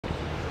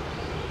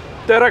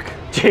Derek,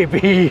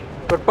 JB,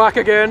 we're back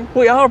again.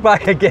 we are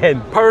back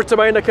again. Power to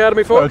Mind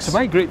Academy, folks. Power to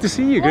Mind, great to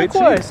see you. Great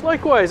Likewise, to see you.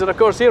 likewise. And of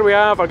course, here we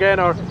have again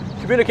our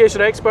communication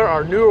expert,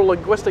 our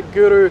neuro-linguistic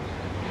guru,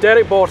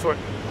 Derek Borthwick.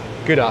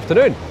 Good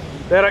afternoon.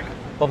 Derek,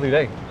 Lovely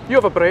day. you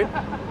have a brain.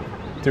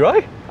 Do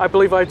I? I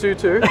believe I do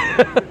too.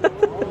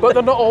 But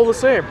they're not all the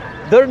same.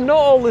 They're not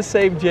all the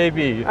same,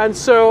 JB. And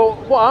so,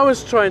 what I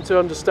was trying to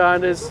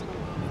understand is,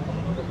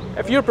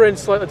 if your brain's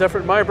slightly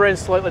different, my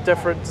brain's slightly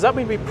different, does that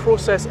mean we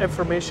process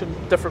information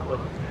differently?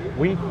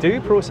 We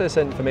do process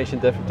information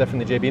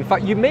differently, JB. In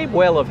fact, you may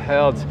well have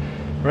heard,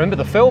 remember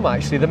the film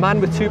actually, The Man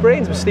with Two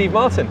Brains with Steve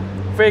Martin?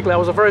 Vaguely, I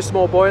was a very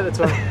small boy at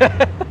the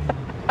time.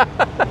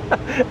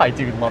 I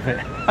do love it.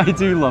 I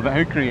do love it.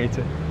 How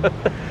creative.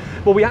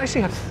 Well, we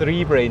actually have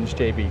three brains,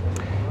 JB.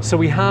 So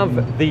we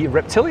have the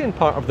reptilian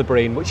part of the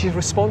brain, which is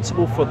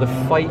responsible for the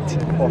fight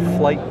or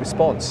flight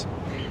response.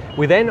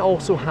 We then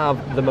also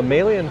have the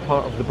mammalian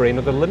part of the brain,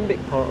 or the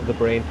limbic part of the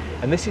brain,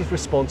 and this is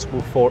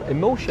responsible for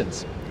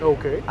emotions.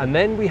 Okay. And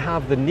then we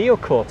have the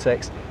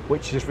neocortex,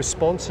 which is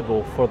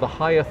responsible for the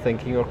higher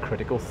thinking or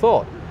critical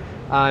thought.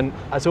 And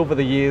as over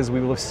the years we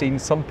will have seen,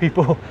 some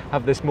people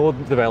have this more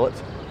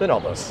developed than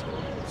others.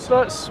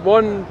 So that's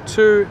 1,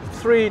 2,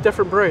 3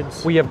 different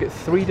brains. We have got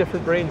three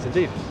different brains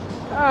indeed.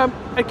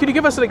 And can you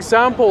give us an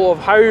example of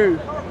how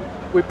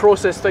we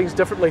process things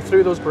differently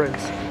through those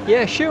brains?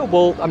 Yeah, sure.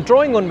 Well, I'm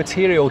drawing on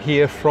material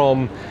here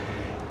from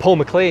Paul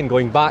MacLean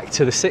going back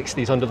to the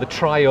 60s under the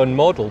Trion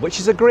model,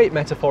 which is a great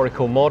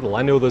metaphorical model.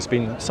 I know there's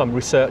been some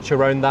research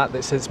around that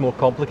says it's more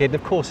complicated.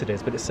 Of course it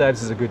is, but it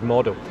serves as a good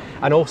model.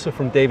 And also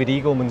from David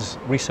Eagleman's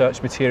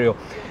research material.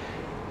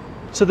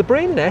 So the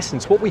brain, in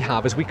essence, what we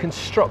have is we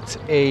construct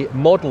a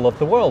model of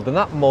the world, and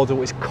that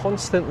model is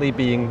constantly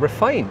being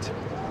refined.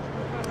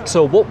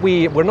 So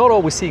we're not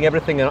always seeing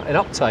everything in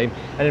uptime,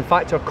 and in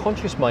fact our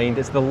conscious mind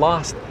is the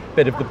last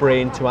bit of the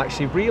brain to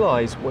actually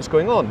realise what's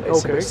going on.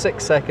 It's about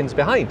 6 seconds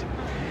behind.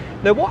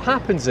 Now what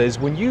happens is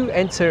when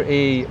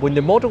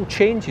the model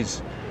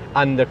changes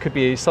and there could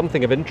be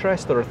something of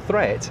interest or a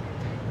threat,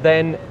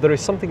 then there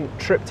is something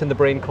tripped in the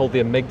brain called the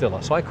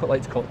amygdala. So I quite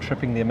like to call it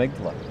tripping the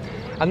amygdala.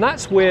 And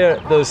that's where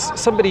there's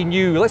somebody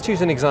new. Let's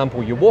use an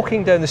example. You're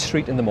walking down the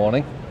street in the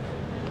morning,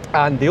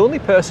 and the only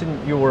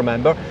person you'll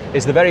remember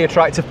is the very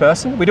attractive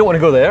person, we don't want to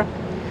go there,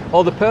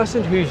 or the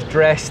person who's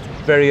dressed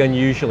very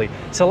unusually.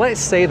 So let's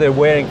say they're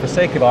wearing, for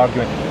sake of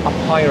argument, a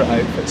pirate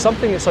outfit,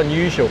 something that's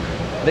unusual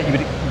that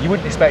you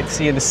wouldn't expect to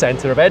see in the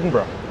centre of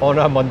Edinburgh on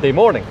a Monday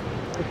morning.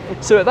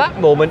 So at that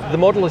moment, the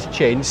model has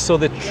changed, so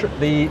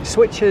the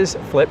switch is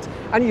flipped,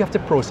 and you have to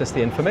process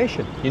the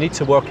information. You need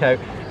to work out,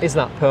 is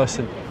that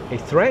person a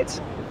threat?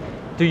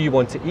 Do you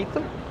want to eat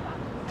them?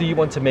 Do you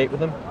want to mate with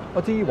them?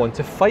 Or do you want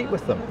to fight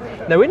with them?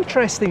 Now,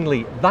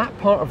 interestingly, that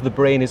part of the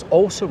brain is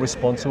also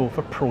responsible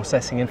for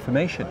processing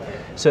information.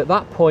 So at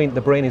that point,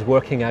 the brain is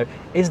working out,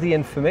 is the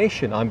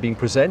information I'm being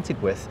presented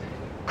with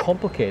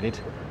complicated,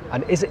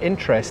 and is it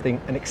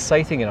interesting and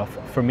exciting enough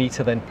for me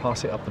to then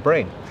pass it up the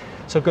brain?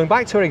 So going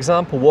back to our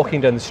example, walking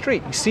down the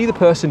street, you see the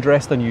person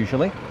dressed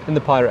unusually in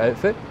the pirate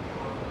outfit,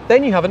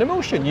 then you have an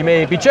emotion. You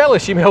may be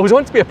jealous, you may always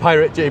want to be a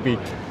pirate,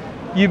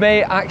 JB. You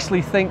may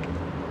actually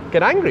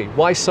get angry,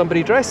 why is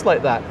somebody dressed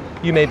like that?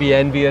 You may be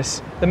envious,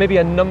 there may be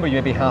a number, you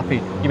may be happy,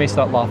 you may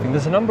start laughing.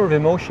 There's a number of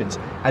emotions.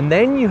 And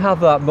then you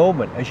have that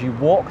moment as you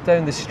walk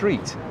down the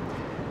street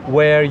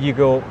where you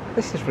go,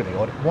 this is really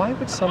odd. Why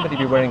would somebody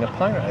be wearing a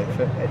pirate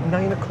outfit at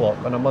 9 o'clock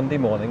on a Monday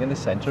morning in the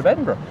centre of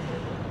Edinburgh?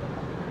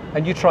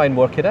 And you try and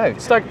work it out.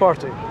 Stag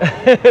party.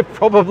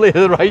 Probably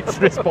the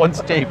right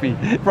response,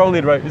 JP.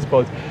 Probably the right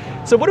response.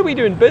 So what do we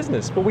do in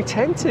business? Well, we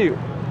tend to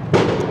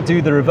do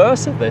the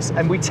reverse of this,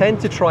 and we tend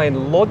to try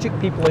and logic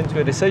people into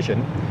a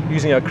decision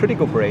using our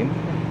critical brain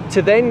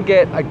to then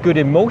get a good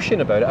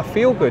emotion about it, a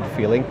feel-good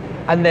feeling,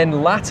 and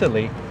then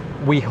latterly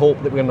we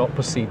hope that we're not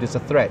perceived as a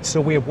threat. So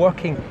we're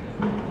working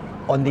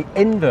on the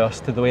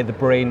inverse to the way the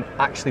brain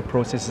actually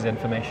processes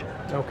information.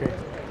 Okay.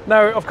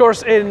 Now, of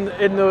course, in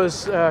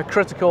those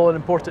critical and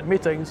important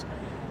meetings,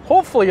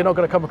 hopefully you're not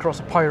going to come across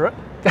a pirate.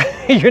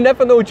 You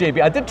never know,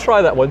 JB. I did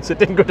try that once, it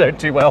didn't go down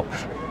too well.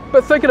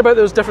 But thinking about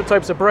those different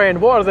types of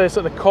brain, what are the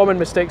sort of common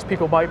mistakes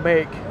people might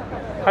make?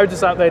 How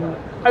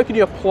can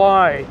you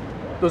apply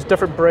those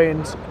different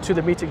brains to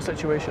the meeting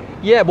situation?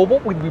 Yeah, well,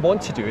 what we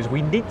want to do is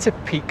we need to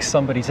pique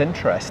somebody's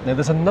interest. Now,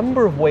 there's a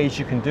number of ways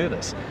you can do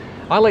this.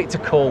 I like to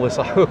call this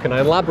a hook, and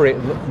I elaborate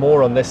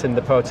more on this in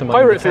the Power to Mind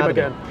Pirate Academy.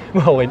 theme again.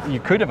 Well, you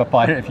could have a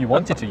pirate if you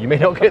wanted to. You may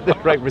not get the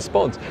right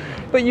response.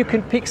 But you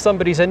can pique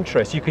somebody's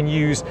interest. You can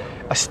use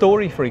a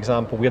story, for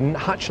example. We're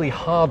actually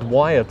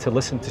hardwired to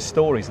listen to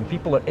stories, and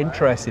people are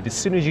interested. As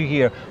soon as you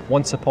hear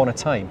Once Upon a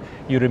Time,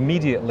 your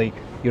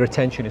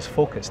attention is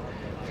focused.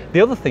 The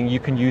other thing you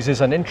can use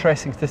is an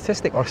interesting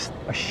statistic or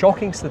a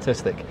shocking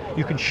statistic.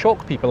 You can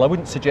shock people. I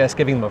wouldn't suggest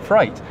giving them a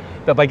fright,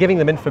 but by giving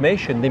them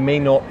information they may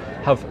not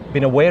have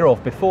been aware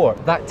of before,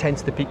 that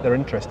tends to pique their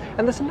interest.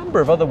 And there's a number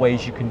of other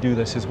ways you can do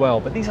this as well,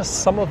 but these are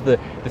some of the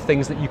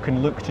things that you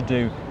can look to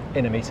do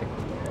in a meeting.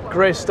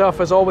 Great stuff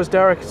as always,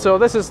 Derek. So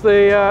this is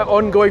the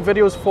ongoing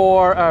videos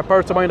for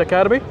Power to Mind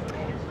Academy.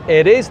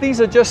 It is.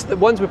 These are just the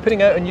ones we're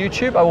putting out on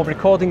YouTube. I will be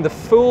recording the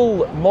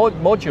full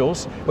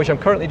modules, which I'm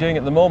currently doing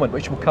at the moment,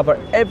 which will cover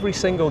every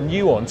single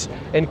nuance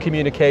in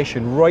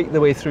communication right the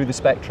way through the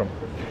spectrum.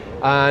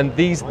 And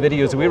these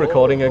videos that we're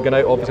recording are going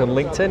out obviously on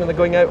LinkedIn, and they're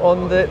going out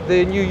on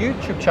the new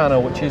YouTube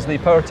channel, which is the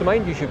Power to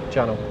Mind YouTube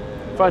channel.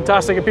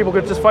 Fantastic, and people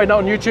could just find out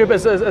on YouTube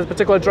as a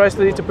particular address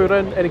they need to put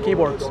in, any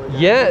keywords.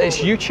 Yeah, it's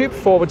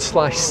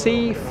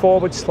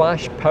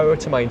YouTube/C/Power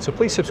to Mind. So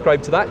please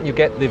subscribe to that and you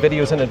get the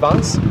videos in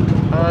advance.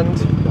 And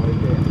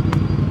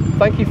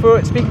thank you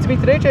for speaking to me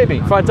today,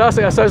 JB.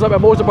 Fantastic, that sounds like my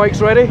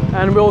motorbike's ready,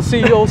 and we'll see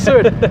you all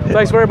soon.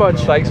 Thanks very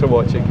much. Thanks for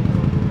watching.